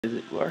Is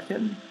it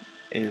working?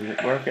 Is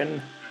it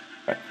working?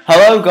 Right.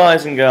 Hello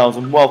guys and girls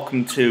and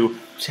welcome to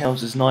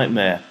Tales'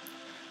 Nightmare.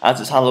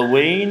 As it's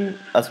Halloween,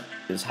 as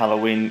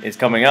Halloween is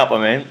coming up,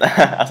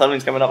 as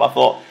Halloween's coming up, I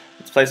thought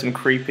let's play some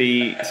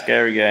creepy,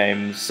 scary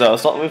games. So I'll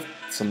start with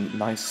some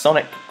nice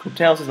Sonic called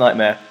Tales'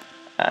 Nightmare.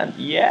 And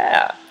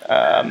yeah,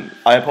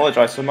 I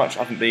apologise so much, I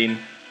haven't been...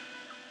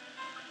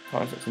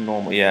 Can't set to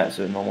normal, yeah, it's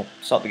a normal.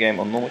 Start the game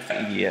on normal,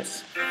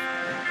 yes.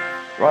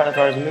 Right as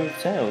far as move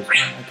tails.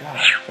 Oh my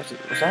god. What's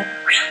that?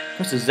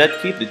 Press the Z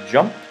key to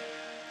jump.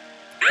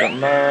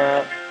 Jump,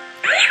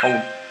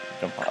 hold,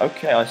 jump.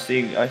 Okay, I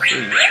see.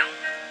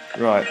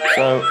 Right,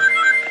 so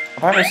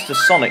apparently it's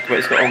just Sonic, but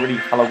it's got a really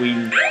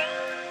Halloween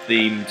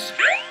themed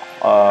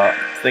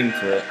thing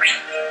to it.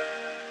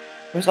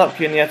 Press that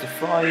key in the air to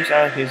fly. Use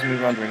arrow keys to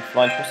move around during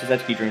flight. Press the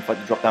Z key during flight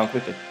to drop down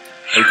quickly.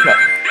 Okay.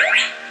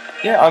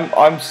 Yeah,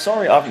 I'm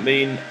sorry I haven't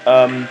been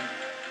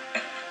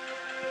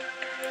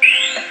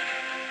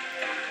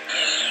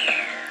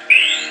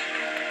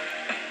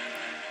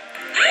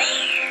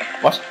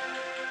What?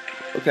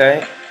 Okay.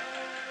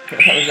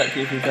 What happens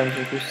exactly if you damage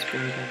the push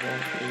spin? If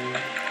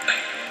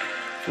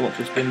you want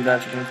to spin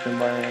dash, you can spin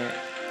by.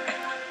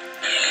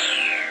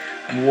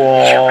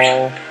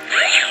 Whoa!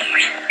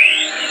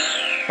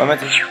 My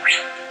meant to.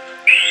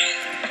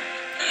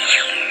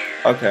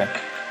 Okay.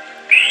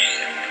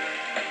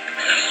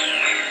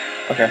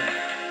 Okay.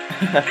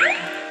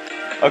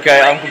 Okay,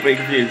 I'm completely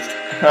confused.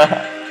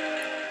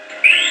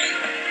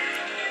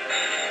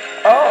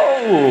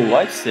 Oh,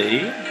 I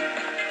see.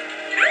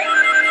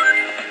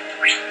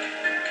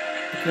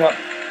 Yep.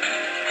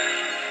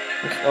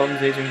 This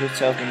organization just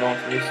tells me not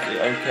to listen.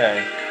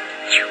 Okay.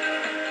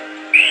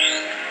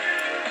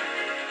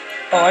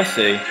 Oh, I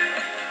see.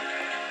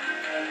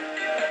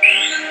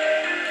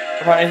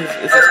 Apparently,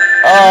 this is.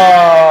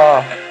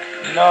 Ah,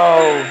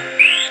 no.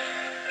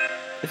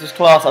 This is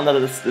class under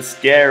the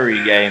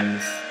scary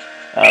games.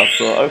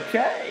 So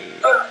okay.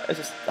 It's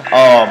just.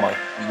 Oh my!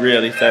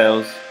 Really,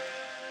 Tails?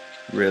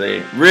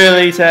 Really,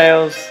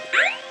 Tails?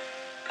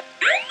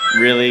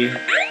 Really?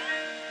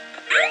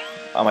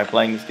 Am I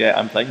playing this game?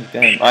 I'm playing this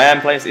game. I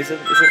am playing this. This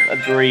isn't a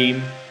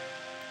dream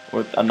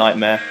or a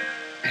nightmare.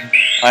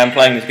 I am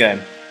playing this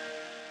game,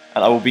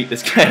 and I will beat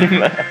this game.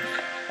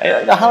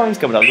 Hey, the Halloween's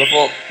coming up, so I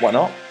thought, why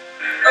not?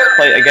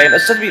 Play a game.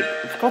 It's supposed to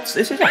be. God,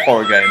 this is a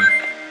horror game.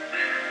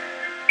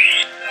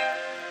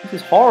 This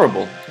is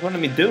horrible. Why don't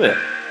let me do it?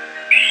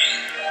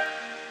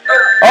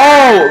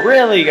 Oh,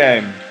 really,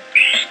 game?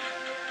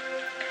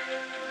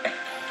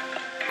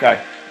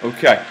 Okay.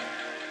 Okay.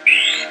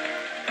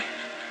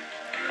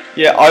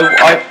 Yeah,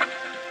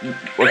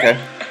 okay.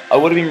 I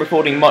would have been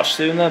recording much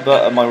sooner,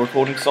 but my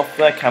recording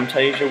software,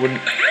 Camtasia,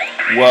 wouldn't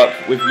work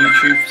with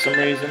YouTube for some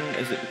reason.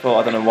 Is it because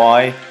I don't know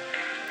why?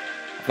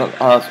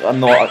 I'm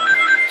not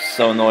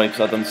so annoyed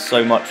because I've done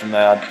so much on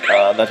there.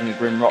 Legend of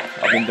Grimrock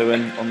I've been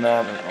doing on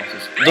there.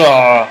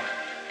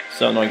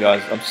 So annoying,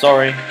 guys. I'm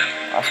sorry.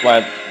 That's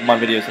why my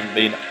videos haven't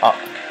been up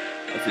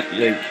as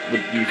they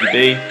would usually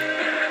be.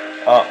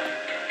 Up.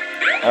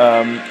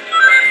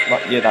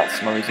 But yeah,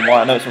 that's my reason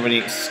why. I know it's not really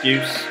an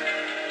excuse,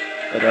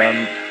 but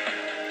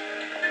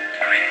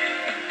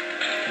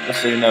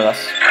just so you know,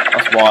 that's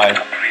why.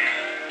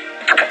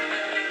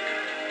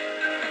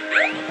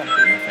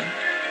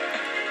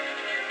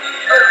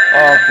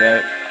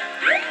 Okay.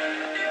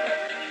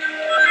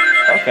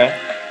 Okay.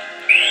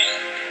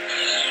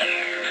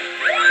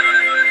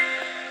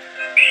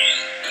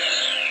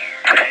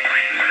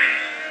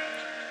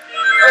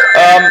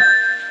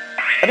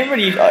 I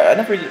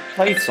never really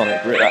played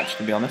Sonic, actually,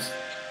 to be honest.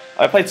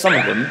 I played some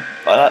of them,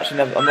 but I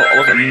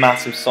wasn't a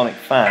massive Sonic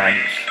fan,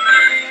 which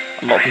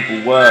a lot of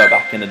people were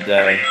back in the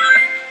day.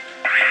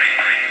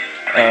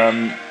 I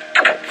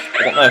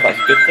don't know if that's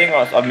a good thing or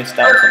I've missed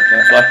out on something.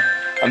 That's why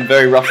I'm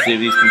very rusty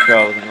with these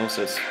controls, and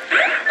also it's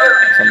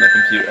on the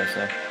computer,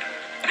 so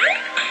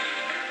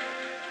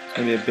it's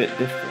going to be a bit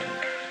different.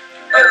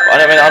 But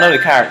I know the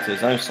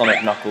characters. I know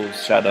Sonic,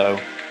 Knuckles, Shadow,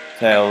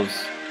 Tails.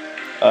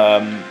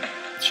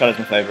 Shadow's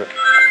my favourite.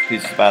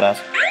 He's just a badass.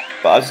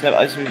 But I just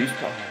never used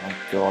to, oh my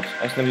god,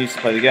 I just never used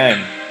to play the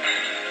game.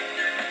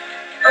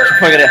 I should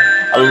probably get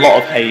a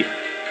lot of hate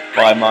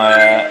by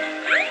my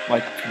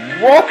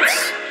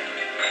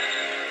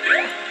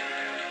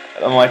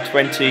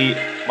 20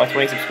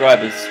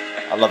 subscribers.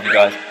 I love you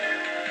guys.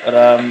 But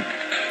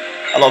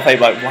a lot of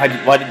hate like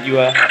why did you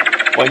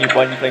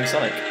playing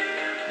Sonic?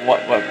 What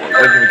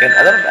did you against?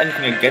 I don't have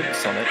anything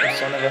against Sonic, I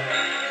just never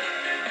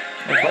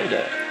played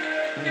it.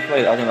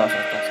 I don't know if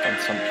that's done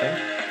something.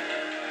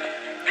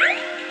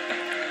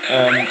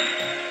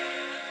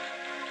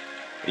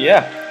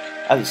 Yeah,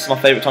 as it's my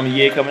favourite time of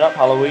year coming up,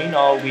 Halloween,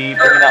 I'll be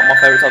bringing out my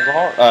favourite types of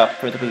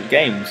horror,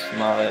 games,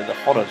 the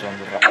horror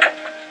genre.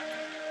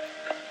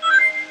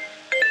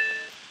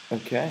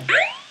 Okay.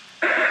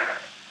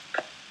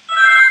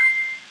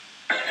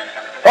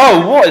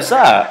 Oh, what is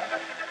that?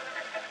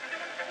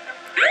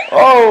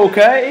 Oh,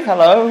 okay,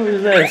 hello,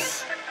 who's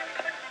this?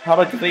 How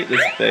do I defeat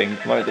this thing?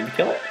 Did we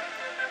kill it?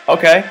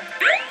 Okay.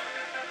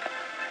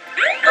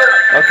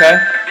 Okay.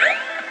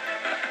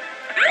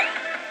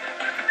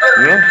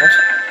 Yeah,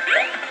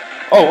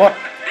 oh, what?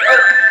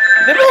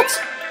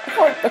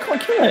 What? I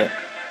can't kill it.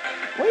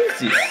 What is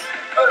this?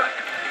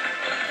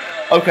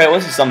 Okay, well,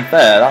 this is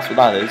unfair. That's what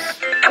that is.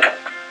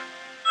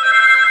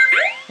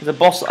 It's a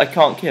boss that I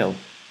can't kill.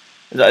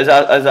 Is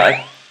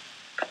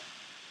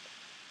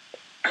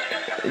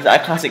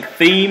that a classic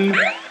theme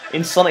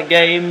in Sonic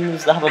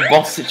games that have a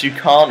boss that you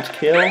can't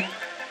kill?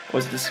 Or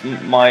is this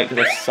because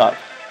I suck?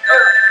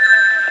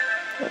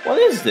 What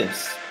is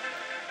this?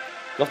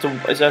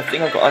 Is there a thing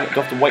do I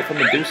have to wait for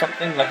him to do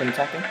something like an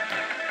attacking?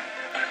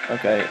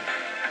 Okay.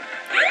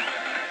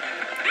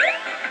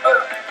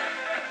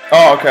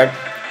 Oh, okay.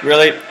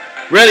 Really?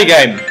 Really,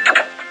 game?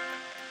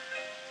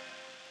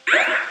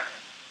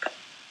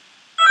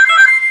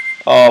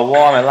 Oh,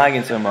 why am I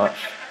lagging so much?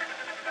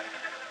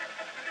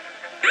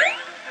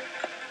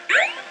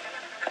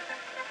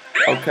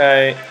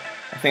 Okay.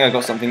 I think I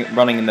got something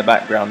running in the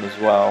background as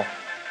well.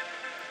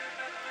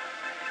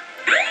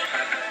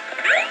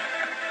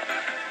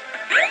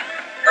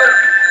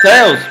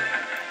 Tails!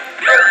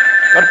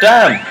 God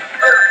damn!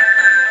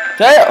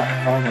 Tails!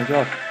 Oh my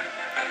god.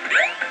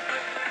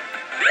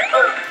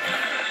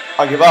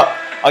 I give up!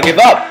 I give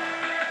up!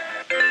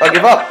 I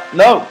give up!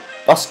 No!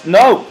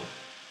 No!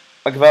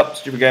 I give up,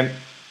 stupid game.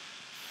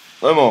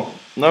 No more.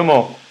 No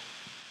more.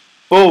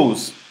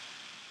 Balls.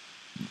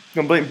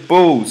 Complete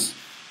balls.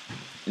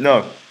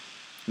 No.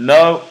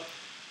 No.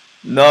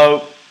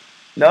 No.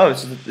 No.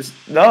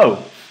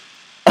 No.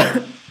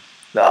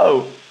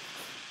 No.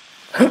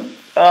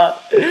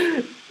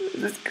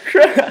 This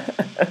crap.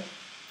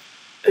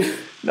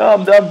 No,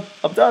 I'm done.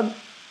 I'm done.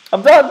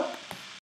 I'm done.